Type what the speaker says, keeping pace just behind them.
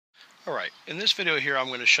Alright, in this video here I'm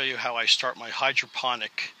going to show you how I start my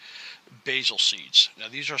hydroponic basil seeds. Now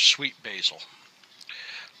these are sweet basil.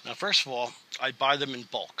 Now first of all, I buy them in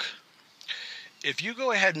bulk. If you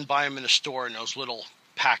go ahead and buy them in a store in those little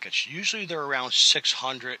packets, usually they're around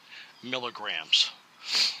 600 milligrams.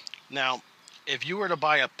 Now if you were to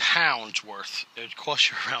buy a pound's worth, it would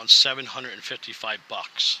cost you around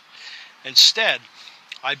 $755. Instead,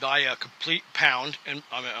 I buy a complete pound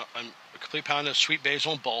of sweet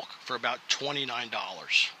basil in bulk for about $29.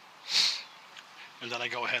 And then I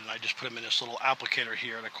go ahead and I just put them in this little applicator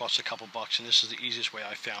here that costs a couple bucks, and this is the easiest way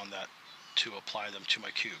I found that to apply them to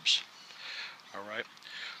my cubes. Alright.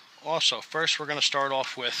 Also, first we're going to start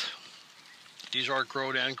off with, these are our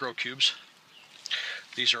grow cubes.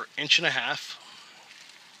 These are 1.5 inch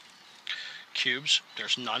cubes.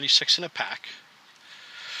 There's 96 in a pack.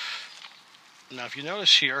 Now if you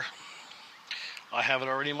notice here, I have it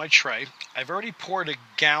already in my tray. I've already poured a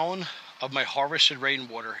gallon of my harvested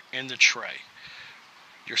rainwater in the tray.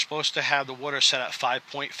 You're supposed to have the water set at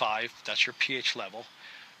 5.5, that's your pH level,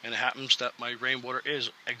 and it happens that my rainwater is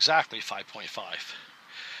exactly 5.5.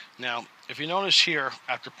 Now, if you notice here,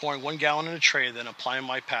 after pouring 1 gallon in the tray, then applying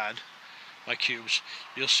my pad, my cubes,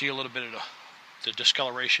 you'll see a little bit of the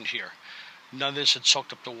discoloration here. None of this had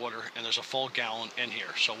soaked up the water, and there's a full gallon in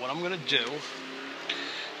here. So what I'm going to do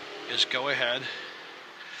is go ahead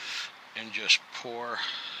and just pour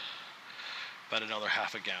about another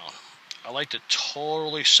half a gallon. I like to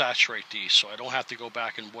totally saturate these so I don't have to go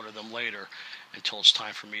back and water them later until it's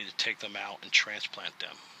time for me to take them out and transplant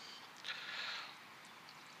them.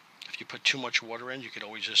 If you put too much water in, you could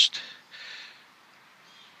always just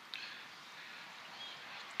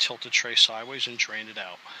tilt the tray sideways and drain it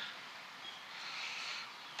out.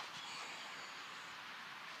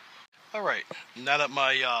 Alright, now that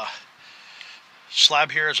my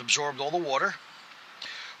slab here has absorbed all the water,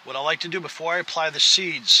 what I like to do before I apply the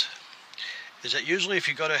seeds is that usually if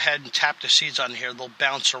you go ahead and tap the seeds on here, they'll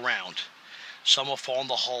bounce around. Some will fall in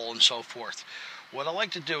the hole and so forth. What I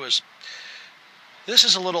like to do is, this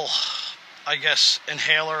is a little, I guess,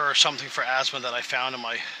 inhaler or something for asthma that I found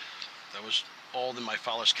that was old in my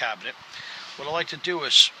father's cabinet. What I like to do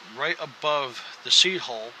is, right above the seed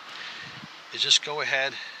hole, is just go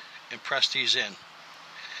ahead and press these in.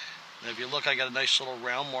 And if you look, I got a nice little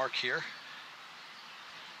round mark here.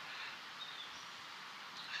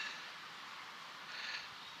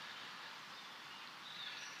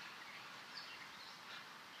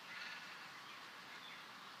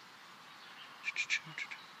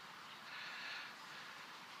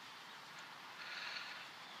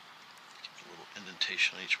 A little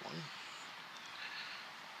indentation on each one.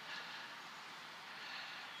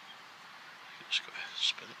 Just go ahead and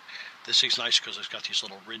spin it. This thing's nice because it's got these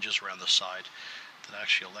little ridges around the side that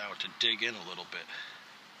actually allow it to dig in a little bit.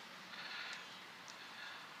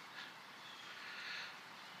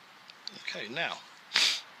 Okay, now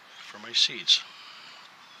for my seeds.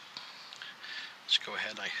 Let's go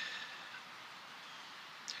ahead and I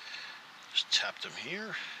just tap them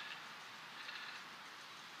here.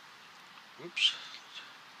 Whoops.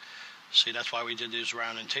 See, that's why we did these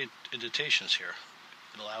round indentations here.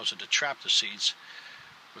 It allows it to trap the seeds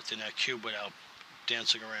within that cube without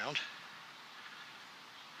dancing around.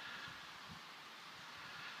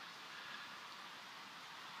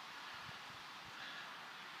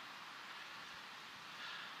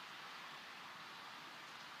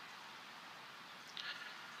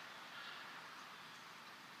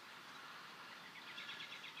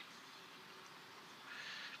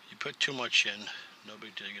 You put too much in, no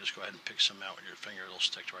big deal. You just go ahead and pick some out with your finger. It'll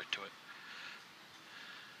stick right to it.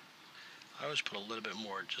 I always put a little bit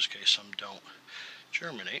more just in case some don't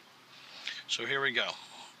germinate. So here we go.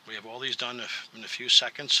 We have all these done in a few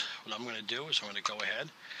seconds. What I'm going to do is I'm going to go ahead.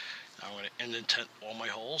 I'm going to indent all my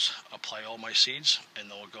holes, apply all my seeds, and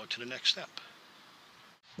then we'll go to the next step.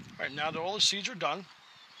 Alright, now that all the seeds are done,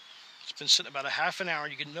 it's been sitting about a half an hour.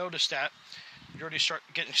 You can notice that you already start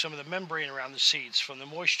getting some of the membrane around the seeds from the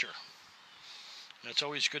moisture. And it's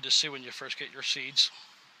always good to see when you first get your seeds.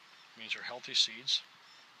 It means they're healthy seeds.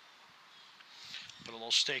 Put a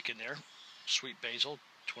little stake in there, sweet basil,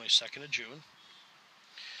 22nd of June.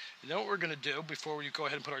 And then what we're going to do, before we go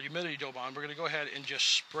ahead and put our humidity dome on, we're going to go ahead and just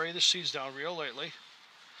spray the seeds down real lightly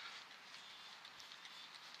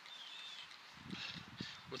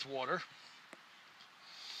with water.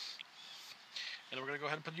 And then we're going to go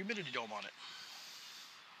ahead and put the humidity dome on it.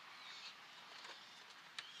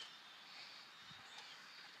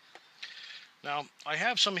 Now, I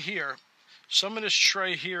have some here. Some of this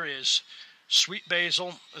tray here is sweet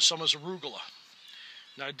basil, and some is arugula.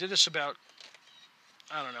 Now I did this about,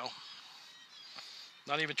 I don't know,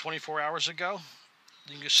 not even 24 hours ago.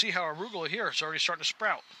 You can see how arugula here is already starting to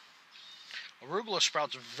sprout. Arugula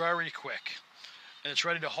sprouts very quick, and it's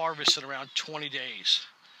ready to harvest in around 20 days.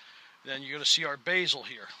 Then you're going to see our basil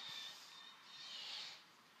here.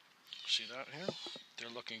 See that here? They're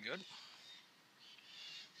looking good.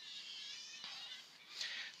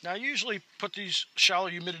 Now I usually put these shallow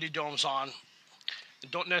humidity domes on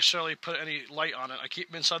and don't necessarily put any light on it. I keep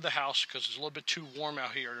them inside the house because it's a little bit too warm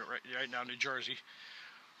out here right now in New Jersey.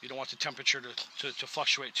 You don't want the temperature to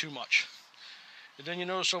fluctuate too much. And then you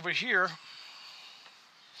notice over here,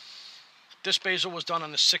 this basil was done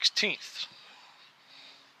on the 16th.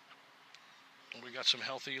 And we got some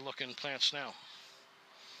healthy looking plants now.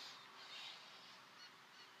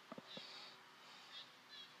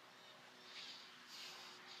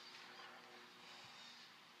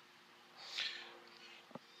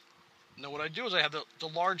 Now what I do is I have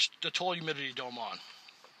the tall humidity dome on.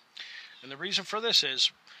 And the reason for this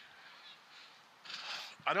is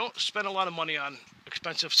I don't spend a lot of money on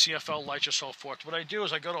expensive CFL lights or so forth. What I do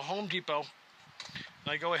is I go to Home Depot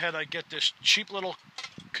and I go ahead and I get this cheap little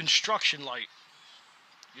construction light.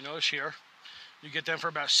 You notice here, you get them for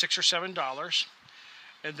about $6 or $7.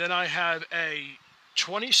 And then I have a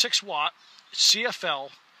 26 watt CFL,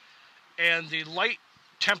 and the light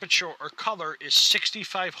temperature or color is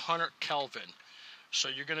 6500 Kelvin. So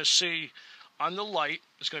you're going to see on the light,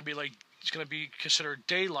 it's going to be considered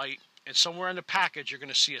daylight, and somewhere in the package you're going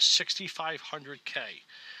to see a 6500K.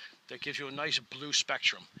 That gives you a nice blue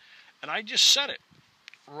spectrum. And I just set it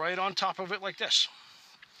right on top of it like this.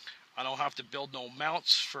 I don't have to build no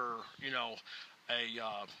mounts for, you know,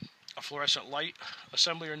 a fluorescent light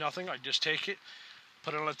assembly or nothing. I just take it,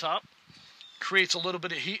 put it on the top, creates a little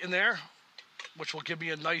bit of heat in there, which will give me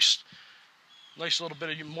a nice little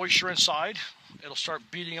bit of moisture inside. It'll start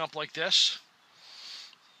beating up like this.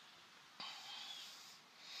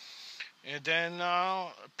 And then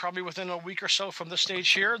probably within a week or so from this stage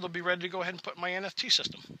here, they'll be ready to go ahead and put my NFT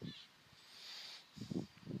system.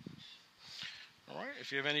 Alright,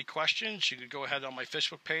 if you have any questions, you could go ahead on my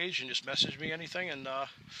Facebook page and just message me anything, and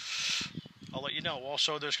I'll let you know.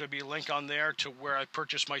 Also, there's going to be a link on there to where I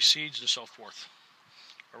purchased my seeds and so forth.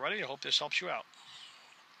 Alrighty, I hope this helps you out.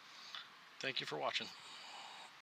 Thank you for watching.